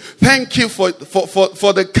 Thank you. Thank you for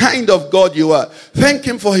the kind of God you are. Thank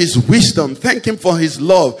him for his wisdom. Thank him for his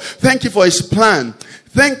love. Thank you for his plan.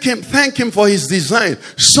 Thank him for his design.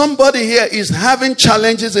 Somebody here is having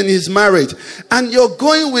challenges in his marriage, and you're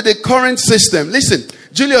going with the current system. Listen,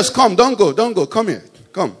 Julius, come. Don't go. Come here.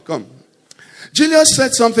 Come. Julius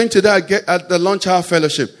said something today at the lunch hour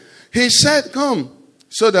fellowship. He said, come,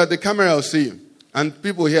 so that the camera will see you. And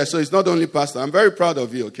people here, so it's not only pastor. I'm very proud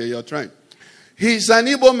of you, okay? You're trying. He's an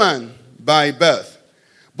Igbo man by birth.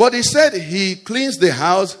 But he said he cleans the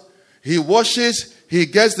house, he washes, he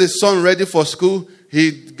gets the son ready for school,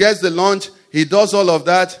 he gets the lunch, he does all of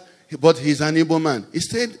that. But he's an Igbo man. He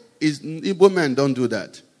said Igbo men don't do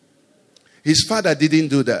that. His father didn't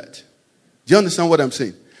do that. Do you understand what I'm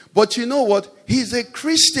saying? But you know what? He's a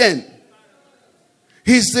Christian.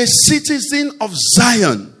 He's a citizen of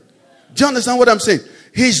Zion. Do you understand what I'm saying?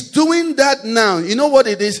 He's doing that now. You know what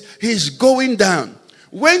it is? He's going down.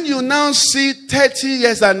 When you now see 30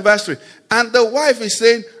 years anniversary, and the wife is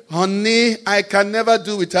saying, honey, I can never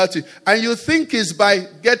do without you. And you think it's by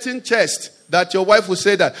getting chest that your wife will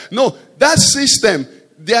say that. No, that system,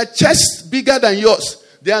 their chest bigger than yours.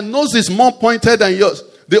 Their nose is more pointed than yours.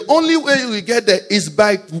 The only way we get there is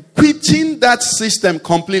by quitting that system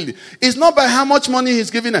completely. It's not by how much money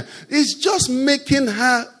he's giving her. It's just making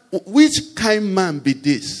her, which kind man be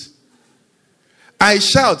this? I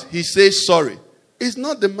shout, he says sorry. It's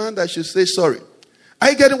not the man that should say sorry.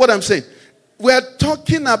 Are you getting what I'm saying? We're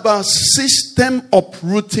talking about system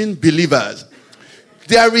uprooting believers.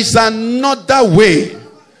 There is another way.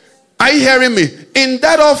 Are you hearing me? In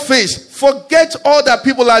that office, forget all that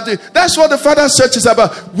people are doing. That's what the Fatherschurch is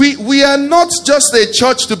about. We are not just a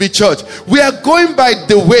church to be church. We are going by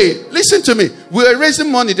the way. Listen to me. We were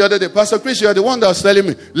raising money the other day. Pastor Chris, you are the one that was telling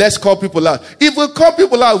me, let's call people out. If we call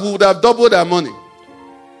people out, we would have doubled our money.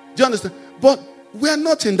 Do you understand? But we are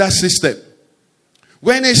not in that system.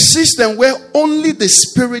 We're in a system where only the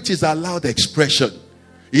Spirit is allowed expression.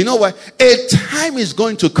 You know why? A time is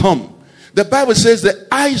going to come. The Bible says the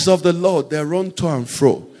eyes of the Lord, they run to and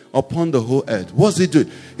fro upon the whole earth. What's he doing?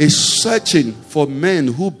 He's searching for men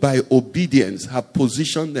who by obedience have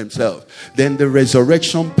positioned themselves. Then the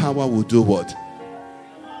resurrection power will do what?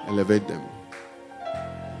 Elevate them.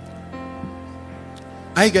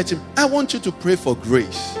 I get him. I want you to pray for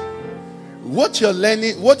grace. What you're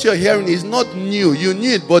learning, what you're hearing is not new. You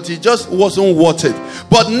knew it, but it just wasn't watered.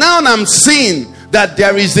 But now I'm seeing that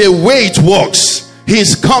there is a way it works.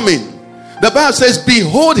 He's coming. The Bible says,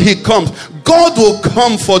 behold, he comes. God will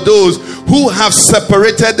come for those who have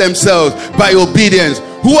separated themselves by obedience,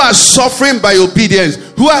 who are suffering by obedience,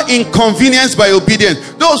 who are inconvenienced by obedience,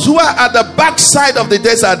 those who are at the backside of the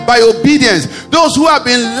desert by obedience, those who have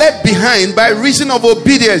been left behind by reason of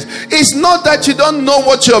obedience. It's not that you don't know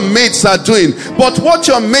what your mates are doing, but what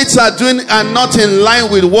your mates are doing are not in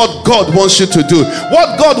line with what God wants you to do.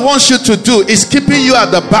 What God wants you to do is keeping you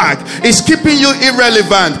at the back, is keeping you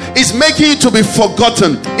irrelevant, is making you to be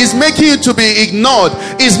forgotten, is making you to be ignored,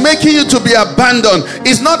 is making you to be abandoned,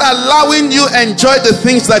 is not allowing you enjoy the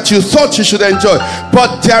things that you thought you should enjoy.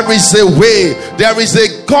 But there is a way. There is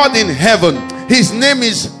a God in heaven. His name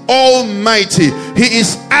is Almighty. He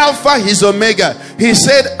is Alpha, He's Omega. He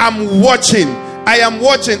said, I'm watching. I am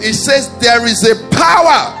watching. He says there is a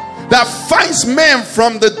power that finds men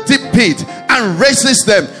from the deep pit and raises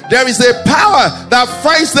them. There is a power that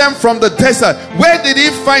finds them from the desert. Where did he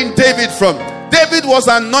find David from? David was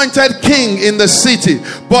anointed king in the city,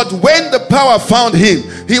 but when the power found him,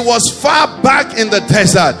 he was far back in the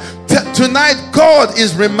desert. Tonight, God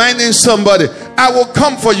is reminding somebody, I will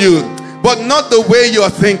come for you, but not the way you are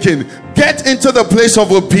thinking. Get into the place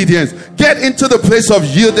of obedience. Get into the place of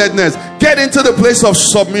yieldedness. Get into the place of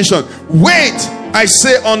submission. Wait, I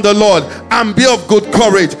say, on the Lord, and be of good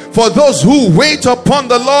courage. For those who wait upon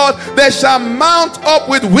the Lord, they shall mount up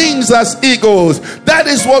with wings as eagles. That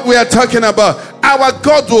is what we are talking about. Our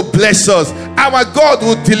God will bless us. Our God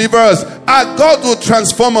will deliver us. Our God will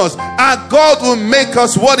transform us. Our God will make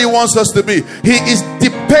us what He wants us to be. He is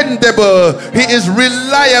dependable. He is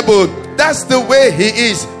reliable. That's the way He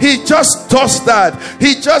is. He just does that.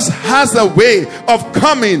 He just has a way of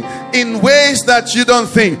coming in ways that you don't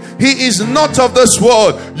think. He is not of this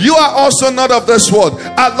world. You are also not of this world.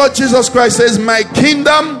 Our Lord Jesus Christ says, my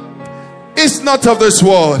kingdom is not of this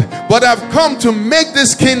world, but I've come to make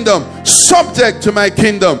this kingdom subject to my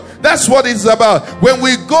kingdom. That's what it's about. When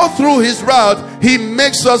we go through His route, He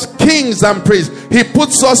makes us kings and priests. He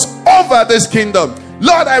puts us over this kingdom.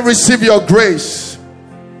 Lord, I receive your grace.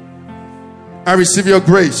 I receive your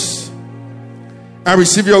grace. I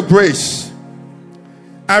receive your grace.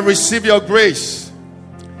 I receive your grace.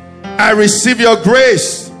 I receive your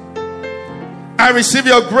grace. I receive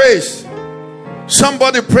your grace.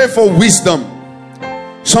 Somebody pray for wisdom.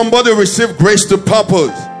 Somebody receive grace to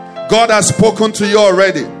purpose. God has spoken to you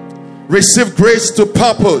already. Receive grace to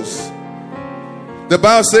purpose. The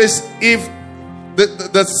Bible says, if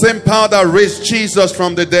the same power that raised Jesus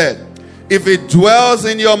from the dead, if it dwells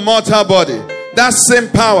in your mortal body, that same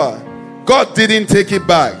power, God didn't take it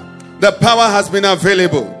back. The power has been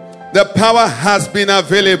available. The power has been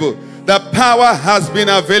available. The power has been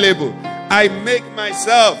available. I make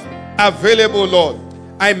myself available, Lord.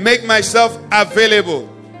 I make myself available.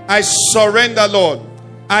 I surrender, Lord.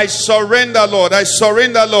 I surrender, Lord. I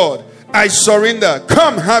surrender, Lord. I surrender.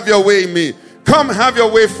 Come have your way in me. Come have your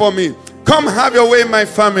way for me. Come have your way in my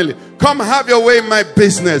family. Come have your way in my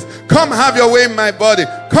business. Come have your way in my body.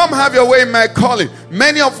 Come have your way in my calling.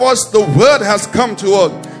 Many of us, the word has come to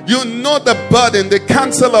us. You know the burden, the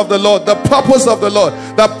counsel of the Lord, the purpose of the Lord,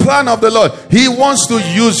 the plan of the Lord. He wants to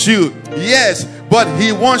use you. Yes, but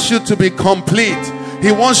He wants you to be complete.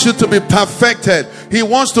 He wants you to be perfected. He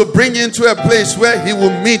wants to bring you into a place where He will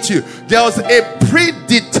meet you. There's a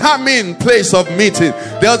predetermined place of meeting.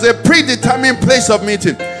 There's a predetermined place of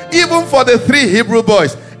meeting. Even for the 3 Hebrew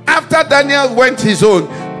boys, after Daniel went his own,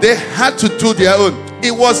 they had to do their own.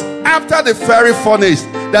 It was after the fiery furnace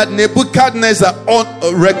that Nebuchadnezzar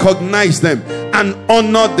recognized them and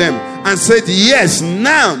honored them and said, yes,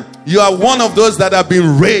 now you are one of those that have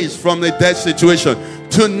been raised from the dead situation.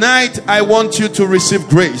 Tonight I want you to receive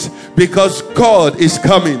grace, because God is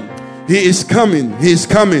coming. He is coming. He is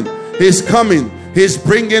coming. He is coming. He's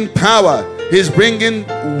bringing power. He's bringing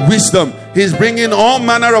wisdom. He's bringing all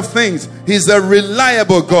manner of things. He's a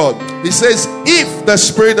reliable God. He says, if the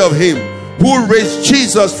Spirit of Him who raised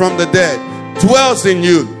Jesus from the dead dwells in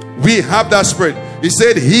you, we have that Spirit. He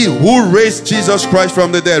said, He who raised Jesus Christ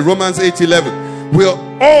from the dead, Romans 8:11, will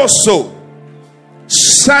also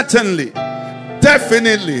certainly,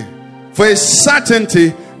 definitely, for a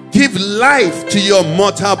certainty, give life to your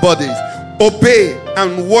mortal bodies. Obey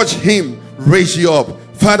and watch Him raise you up.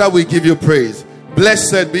 Father, we give you praise.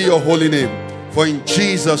 Blessed be your holy name. For in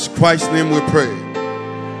Jesus Christ's name we pray.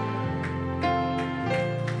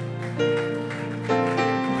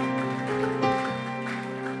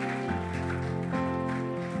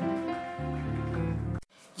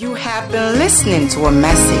 You have been listening to a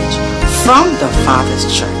message from the Father's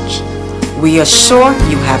Church. We are sure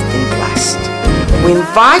you have been blessed. We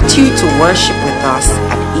invite you to worship with us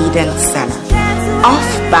at Eden Center, off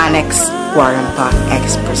Banex Guarimpa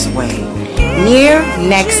Expressway, near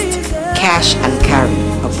next Cash and Carry,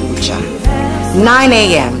 Abuja. 9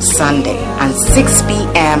 a.m. Sunday and 6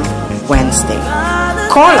 p.m. Wednesday.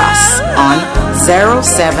 Call us on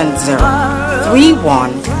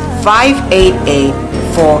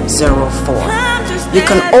 070-31-588-404. You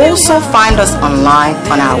can also find us online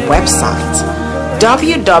on our website,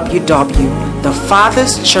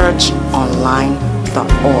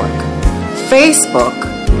 www.thefatherschurchonline.org. Facebook,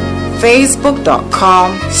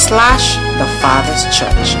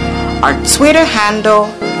 facebook.com/thefatherschurch. Our Twitter handle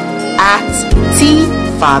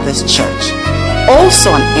 @TFathersChurch.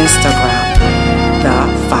 Also on Instagram, The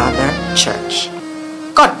Father Church.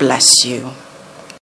 God bless you.